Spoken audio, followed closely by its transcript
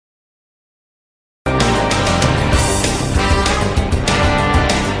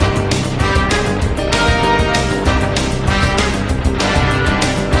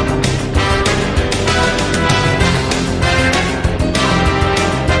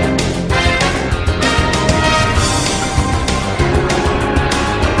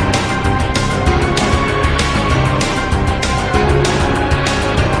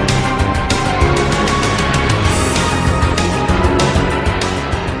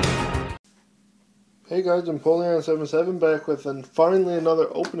Hey guys, I'm Polion77 back with finally another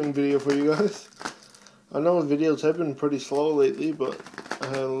opening video for you guys. I know videos have been pretty slow lately, but I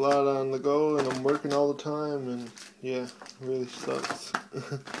had a lot on the go and I'm working all the time and yeah, it really sucks.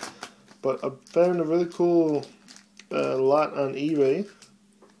 But I found a really cool lot on eBay,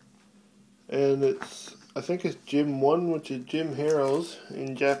 and I think it's Gym 1, which is Gym Heroes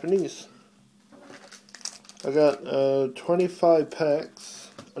in Japanese. I got 25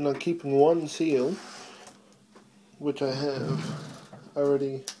 packs and I'm keeping one sealed, which I have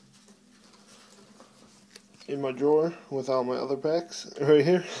already in my drawer with all my other packs right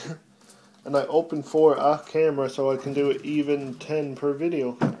here. And I opened 4 off camera so I can do it even 10 per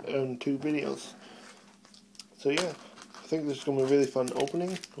video and 2 videos. So yeah, I think this is going to be a really fun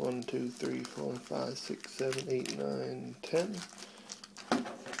opening. 1, 2, 3, 4, 5, 6, 7, 8, 9, 10.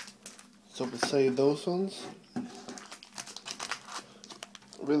 So we'll save those ones. I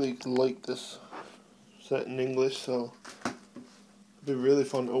really like this set in English, so it'll be really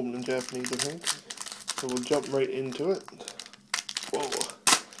fun to open in Japanese, I think. So we'll jump right into it. Whoa.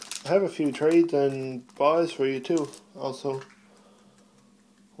 I have a few trades and buys for you too, also.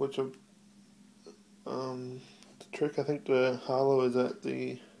 Which are, the trick, I think the hollow is at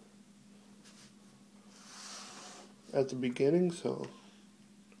the beginning, so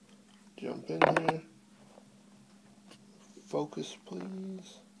jump in here. Focus,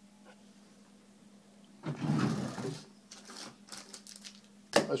 please.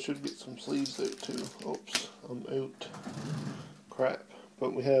 I should get some sleeves there too. Oops, I'm out. Crap.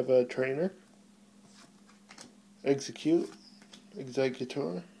 But we have a trainer, execute,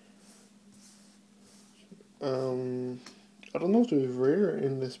 executor. I don't know if there's rare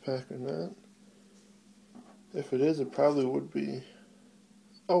in this pack or not. If it is, it probably would be.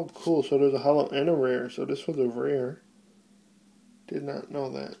 Oh, cool. So there's a hollow and a rare. So this was a rare. Did not know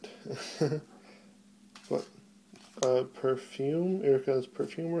that. But perfume, Erica's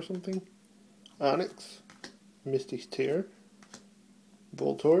perfume or something. Onyx, Misty's Tear,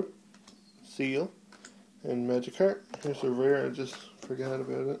 Voltorb, Seal, and Magikarp. Here's a rare. I just forgot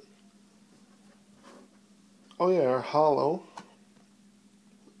about it. Oh yeah, our hollow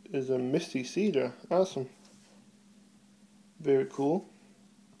is a Misty Seadra. Awesome. Very cool.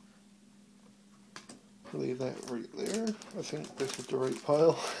 Leave that right there. I think this is the right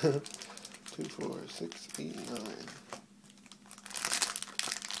pile. 2, 4, 6, 8, 9.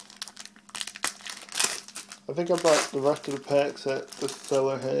 I think I bought the rest of the packs that the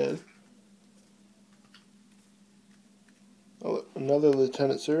seller had. Oh, another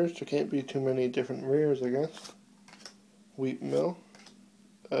Lieutenant Surge. There can't be too many different rares, I guess. Wheat Mill.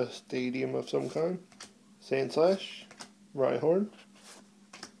 A Stadium of some kind. Sandslash. Rhyhorn,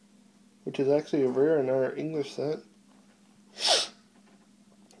 which is actually a rare in our English set.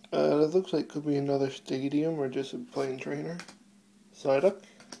 That looks like it could be another Stadium or just a plain trainer. Psyduck,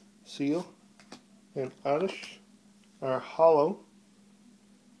 Seal, and Oddish. Our hollow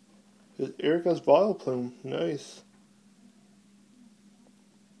is Erica's Vileplume. Nice.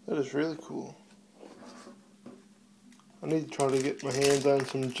 That is really cool. I need to try to get my hands on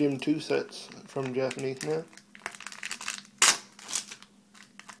some Gym 2 sets from Japanese now.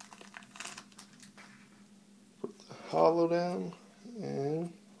 Put the hollow down,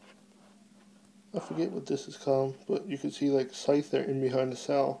 and I forget what this is called, but you can see like Scyther in behind the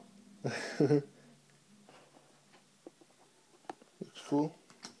cell. Looks cool.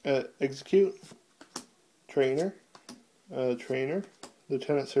 Execute, Trainer, Trainer,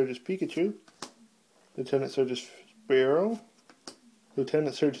 Lieutenant Surge's Pikachu, Lieutenant Surge's Sparrow,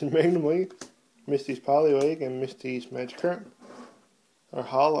 Lieutenant Surge's Magnemite, Misty's Poliwag, and Misty's Magikarp. Our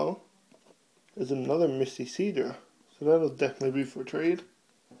hollow is another Misty Seadra, so that'll definitely be for trade.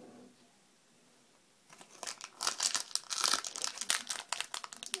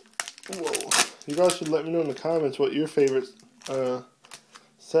 Whoa. You guys should let me know in the comments what your favorite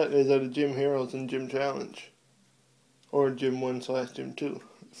set is out of Gym Heroes and Gym Challenge. Or Gym 1/Gym 2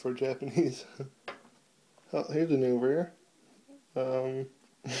 for Japanese. Oh, here's a new rare. I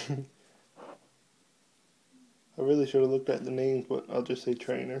really should have looked at the names, but I'll just say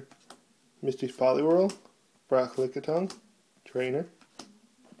Trainer. Misty's Poliwhirl, Brock Lickitung, Trainer,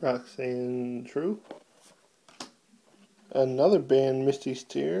 Roxanne True. Another banned Misty's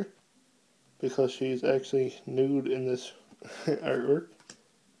Tear, because she's actually nude in this artwork.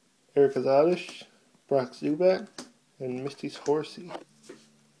 Erica's Oddish, Brock Zubat, and Misty's Horsey.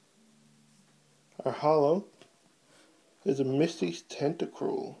 Our hollow is a Misty's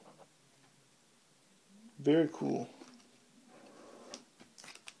Tentacruel. Very cool.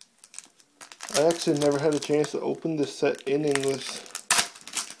 I actually never had a chance to open this set in English.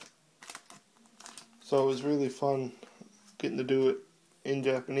 So it was really fun getting to do it in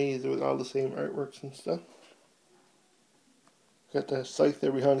Japanese with all the same artworks and stuff. Got the Scythe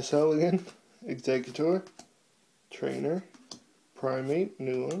there behind the cell again. Exeggutor, Trainer, Primate,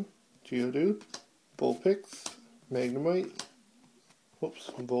 new one, Geodude, Vulpix, Magnemite,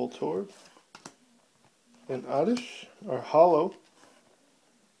 Voltorb, and Oddish. Our holo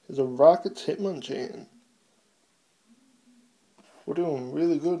is a Rockets Hitmonchan. We're doing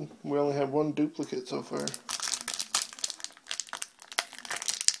really good. We only have one duplicate so far.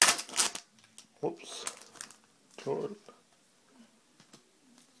 Torb.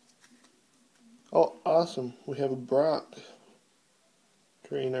 Oh, awesome. We have a Brock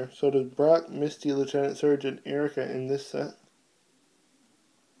trainer. So there's Brock, Misty, Lieutenant Surge, and Erica in this set.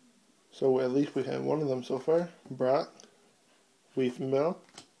 So at least we have one of them so far. Brock, Weepinbell,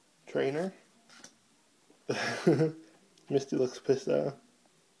 trainer. Misty looks pissed off.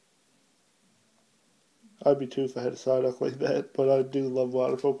 I'd be too if I had a Psyduck like that, but I do love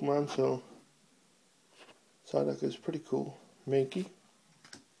water Pokemon, so Psyduck is pretty cool. Mankey,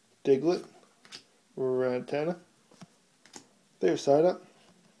 Diglett, Rattata, there's Psyduck,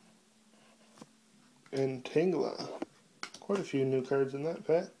 and Tangela. Quite a few new cards in that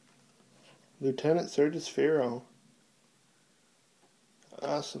pack. Lieutenant Surge's Pharaoh.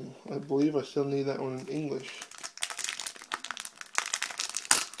 Awesome. I believe I still need that one in English.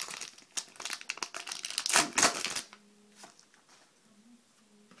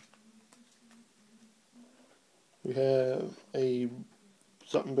 We have a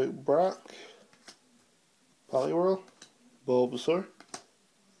something about Brock, Poliwhirl, Bulbasaur,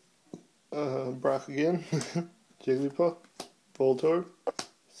 Brock again, Jigglypuff, Voltorb,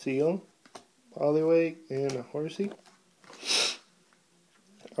 Seal, Poliwag, and a Horsey.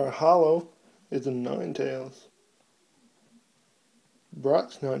 Our holo is a Ninetales.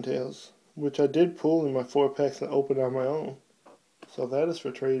 Brock's Ninetales, which I did pull in my 4 packs and open on my own. So that is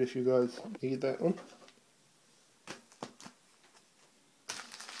for trade if you guys need that one.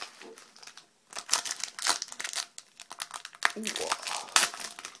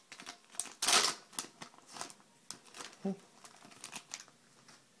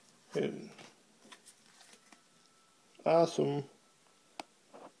 Awesome.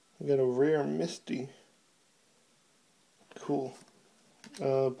 We got a rare Misty. Cool.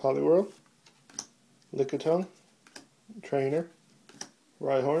 Poliwhirl, Lickitung, Trainer,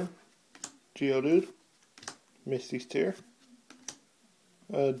 Rhyhorn, Geodude, Misty's Tear,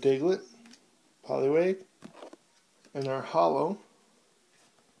 Diglett, Poliwag, and our holo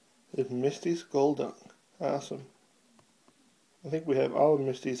is Misty's Golduck. Awesome. I think we have all of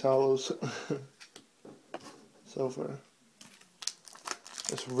Misty's holos so far.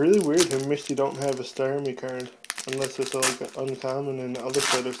 It's really weird how Misty don't have a Starmie card, unless it's like uncommon in the other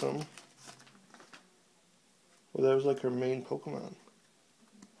set or something. Well, that was like her main Pokemon.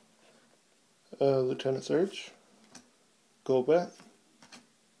 Lieutenant Surge, Golbat,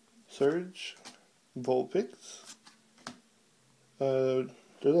 Surge, Vulpix. There's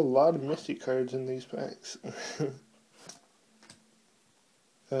a lot of Misty cards in these packs.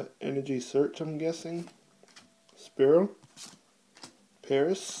 Energy Search, I'm guessing. Spearow,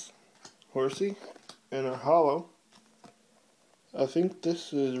 Paris, Horsey, and our holo. I think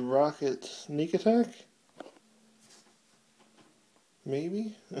this is Rocket Sneak Attack?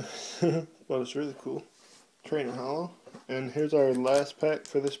 Maybe? But it's really cool. Trainer holo. And here's our last pack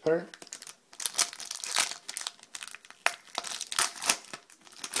for this part.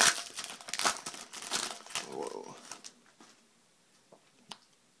 Whoa.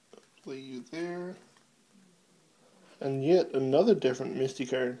 Play you there. And yet another different Misty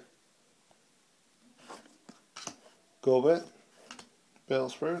card. Golbat,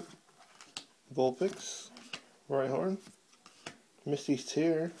 Bellsprout, Vulpix, Rhyhorn, Misty's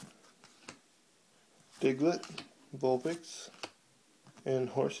Tear, Diglett, Vulpix, and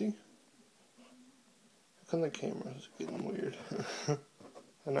Horsey. How come the camera's getting weird?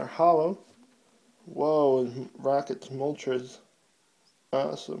 And our holo. Whoa, and Rocket's Moltres.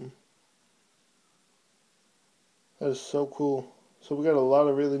 Awesome. That is so cool. So we got a lot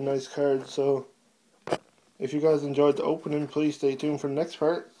of really nice cards. So if you guys enjoyed the opening, please stay tuned for the next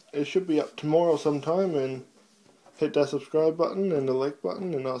part. It should be up tomorrow sometime, and hit that subscribe button and the like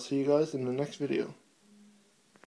button, and I'll see you guys in the next video.